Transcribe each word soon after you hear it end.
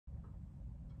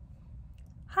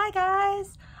Hi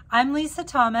guys, I'm Lisa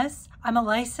Thomas. I'm a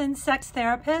licensed sex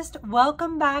therapist.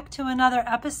 Welcome back to another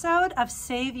episode of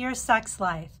Save Your Sex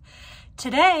Life.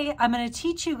 Today, I'm going to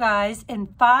teach you guys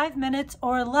in 5 minutes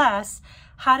or less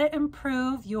how to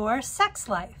improve your sex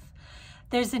life.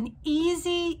 There's an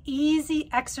easy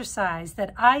exercise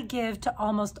that I give to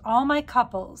almost all my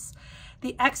couples.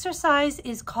 The exercise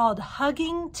is called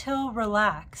Hugging Till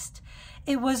Relaxed.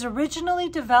 It was originally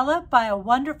developed by a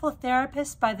wonderful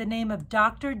therapist by the name of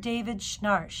Dr. David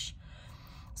Schnarch.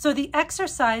 So the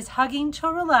exercise, Hugging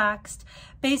Till Relaxed,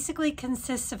 basically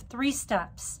consists of 3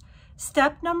 steps.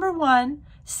 Step number 1,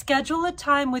 schedule a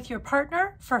time with your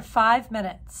partner for 5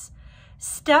 minutes.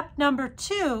 Step number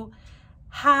 2,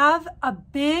 have a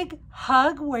big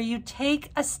hug where you take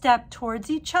a step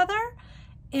towards each other,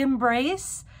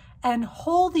 embrace, and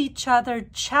hold each other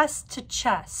chest to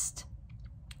chest.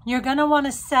 You're going to want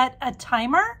to set a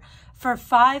timer for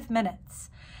 5 minutes.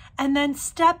 And then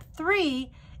step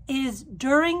 3 is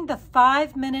during the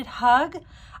 5-minute hug,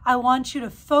 I want you to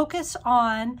focus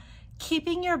on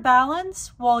keeping your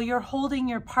balance while you're holding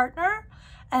your partner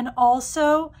and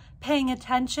also paying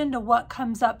attention to what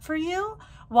comes up for you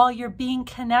while you're being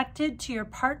connected to your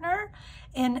partner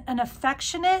in an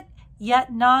affectionate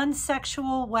yet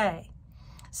non-sexual way.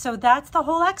 So that's the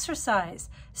whole exercise.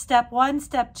 Step 1,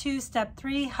 step 2, step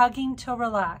 3, hugging till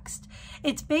relaxed.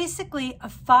 It's basically a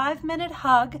 5-minute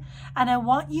hug, and I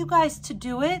want you guys to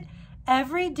do it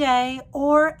every day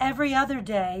or every other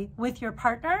day with your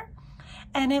partner,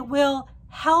 and it will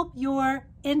help your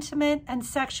intimate and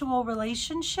sexual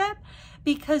relationship,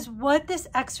 because what this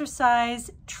exercise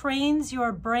trains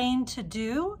your brain to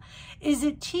do is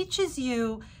it teaches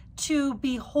you to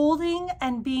be holding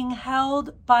and being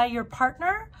held by your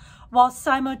partner while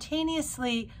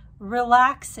simultaneously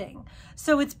relaxing.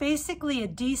 So it's basically a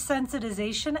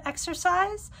desensitization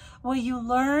exercise where you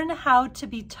learn how to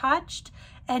be touched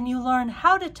and you learn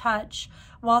how to touch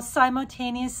while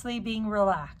simultaneously being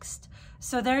relaxed.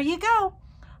 So there you go.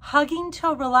 Hugging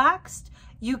till relaxed.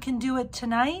 You can do it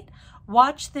tonight.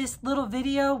 Watch this little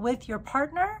video with your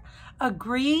partner.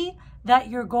 Agree that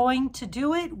you're going to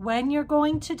do it when you're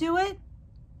going to do it.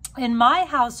 In my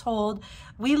household,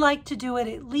 we like to do it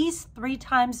at least 3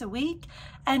 times a week,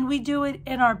 and we do it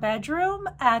in our bedroom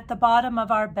at the bottom of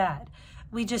our bed.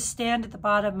 We just stand at the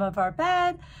bottom of our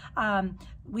bed.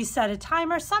 We set a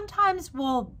timer. Sometimes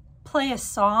we'll play a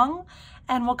song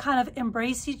and we'll kind of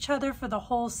embrace each other for the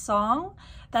whole song.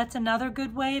 That's another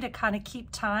good way to kind of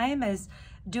keep time, is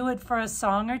do it for a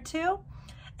song or 2.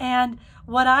 And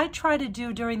what I try to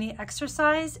do during the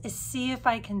exercise is see if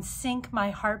I can sync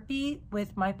my heartbeat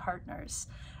with my partner's.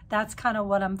 That's kind of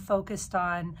what I'm focused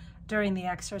on during the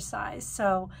exercise.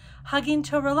 So hugging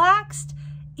till relaxed,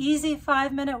 easy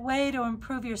 5-minute way to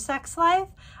improve your sex life.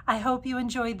 I hope you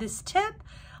enjoyed this tip.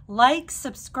 Like,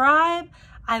 subscribe.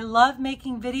 I love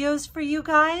making videos for you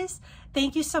guys.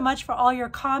 Thank you so much for all your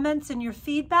comments and your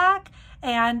feedback.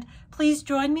 And please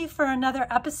join me for another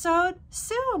episode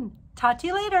soon. Talk to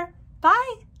you later.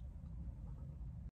 Bye.